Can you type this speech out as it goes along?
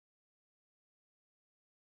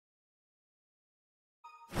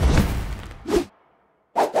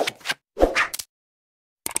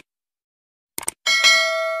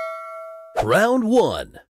Round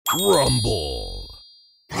 1. Rumble.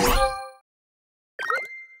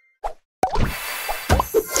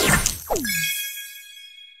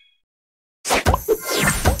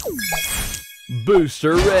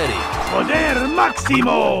 Booster ready. Poder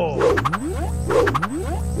máximo.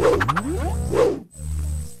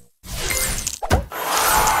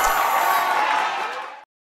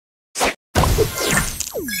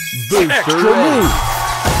 Booster Extra ready. move.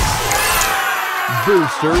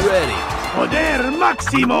 Booster ready. Poder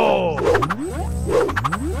máximo.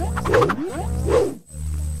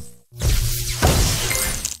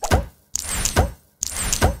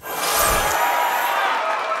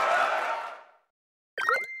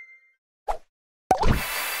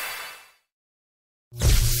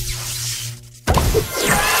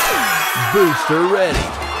 Booster ready.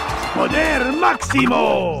 Poder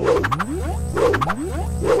máximo.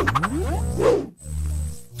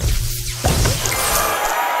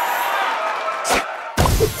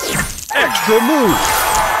 Extra move.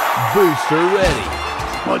 Booster ready.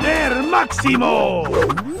 Poder máximo.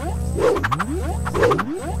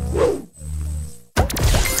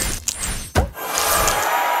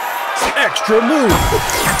 Extra move.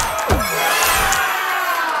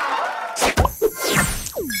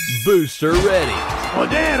 Booster ready.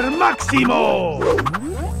 Poder máximo.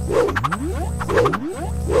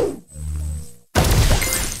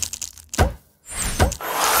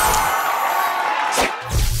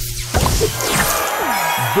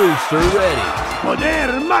 Booster ready.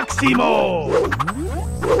 Poder máximo.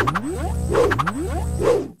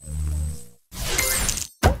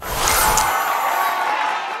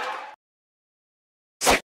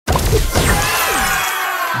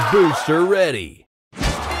 Booster ready.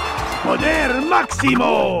 Poder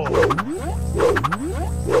máximo.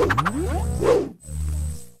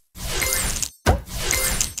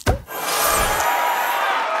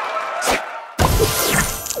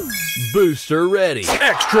 Booster ready.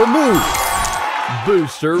 Extra move.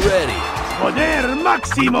 Booster ready. Poder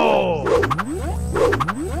máximo.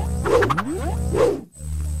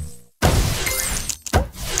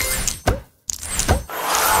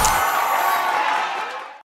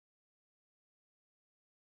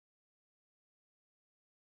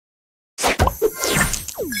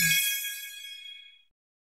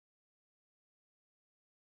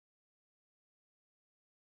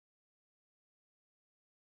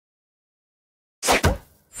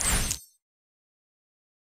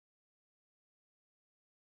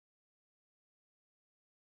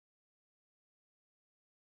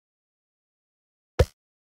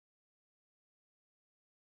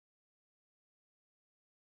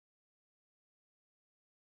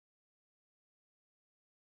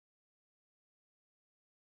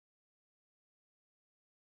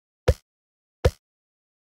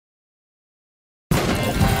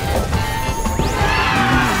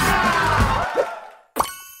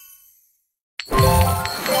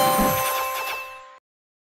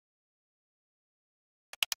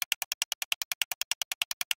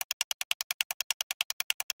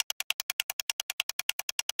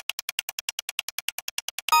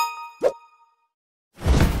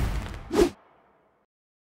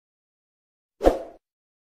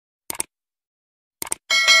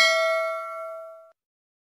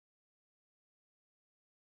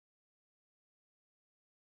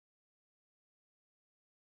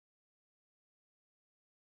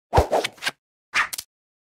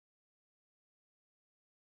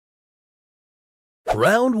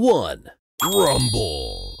 Round 1.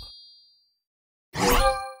 Rumble.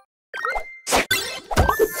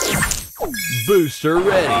 Booster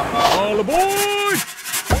ready. All aboard.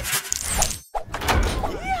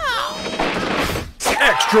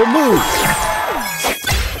 Extra move.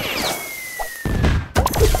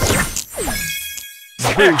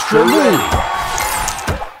 Booster ready.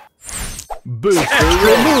 Booster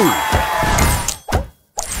ready.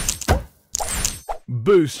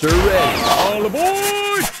 Booster ready. All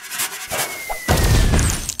aboard.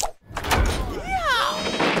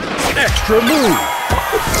 Extra move.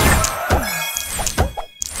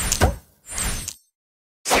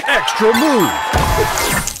 Extra move.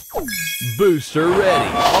 Booster ready.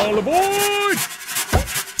 All aboard.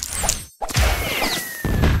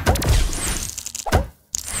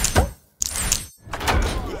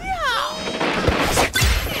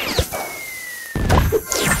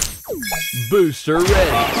 Booster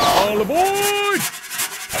ready. All aboard.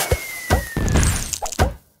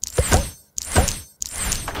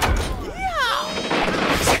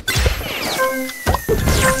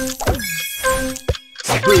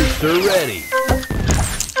 Booster ready.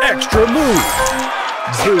 Extra move.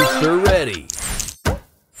 Booster ready.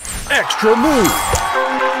 Extra move.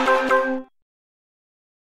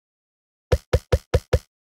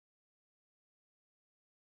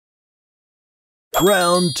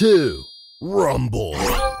 Round 2. Rumble.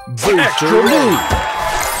 Booster Extra ready.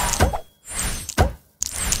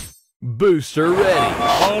 Booster ready.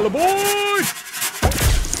 All aboard!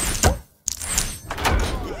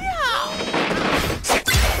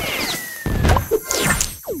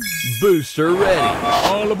 Booster ready.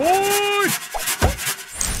 All aboard!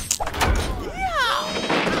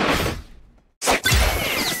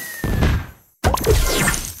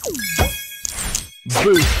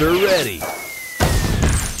 Booster ready.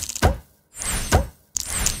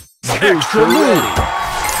 Extra Booster move!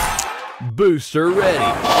 ready. Booster ready.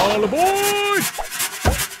 All aboard!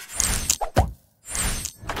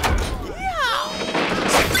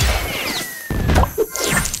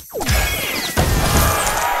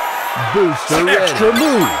 Booster Extra ready.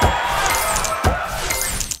 move!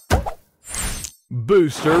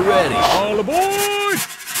 Booster ready. All aboard!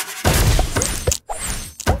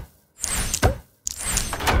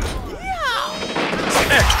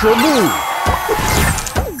 Extra move!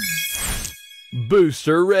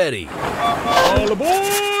 Booster ready. All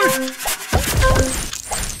aboard!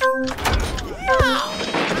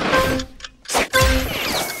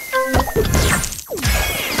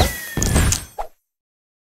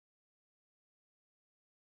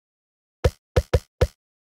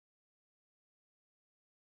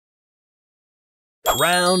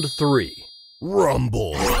 Round 3.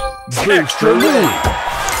 Rumble. Booster Extra move!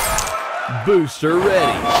 ready. Booster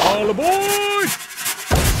ready. All aboard!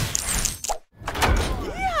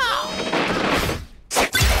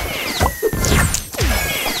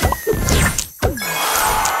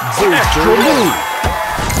 Booster Extra ready. move!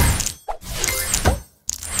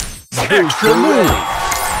 Booster Extra move! ready.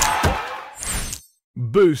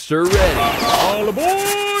 Booster ready. All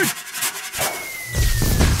aboard!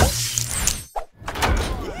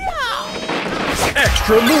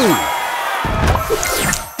 Extra move!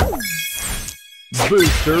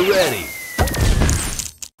 Booster ready.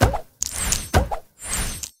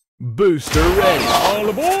 Booster ready. All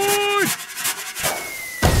aboard!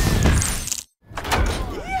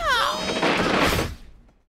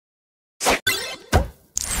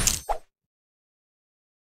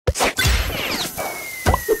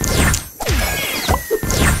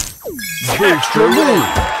 Booster move.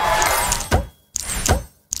 ready.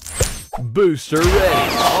 Booster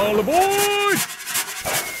ready. All aboard!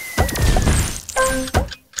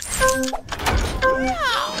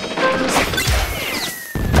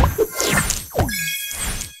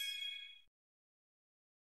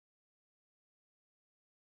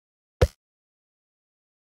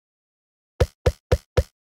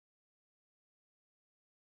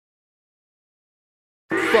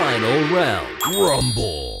 Final round.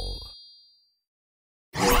 Rumble.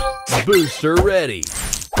 Booster ready.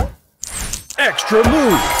 Extra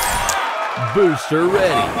move! Booster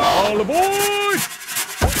ready. All aboard!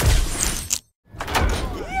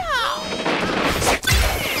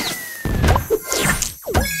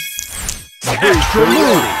 Extra Booster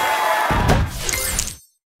move! ready.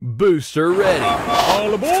 Booster ready.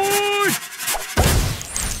 All aboard!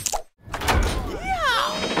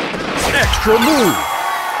 Extra move!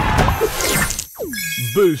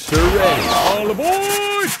 Booster ready. All aboard!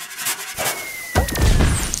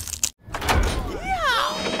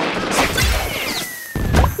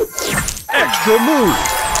 Extra move!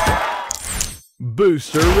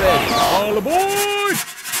 Booster ready. All aboard!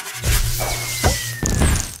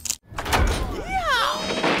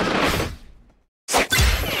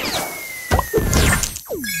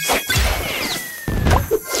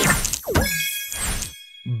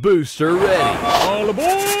 Booster ready. All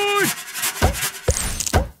aboard!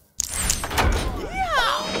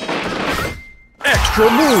 Extra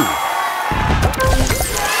move!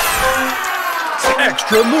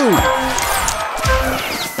 Extra move!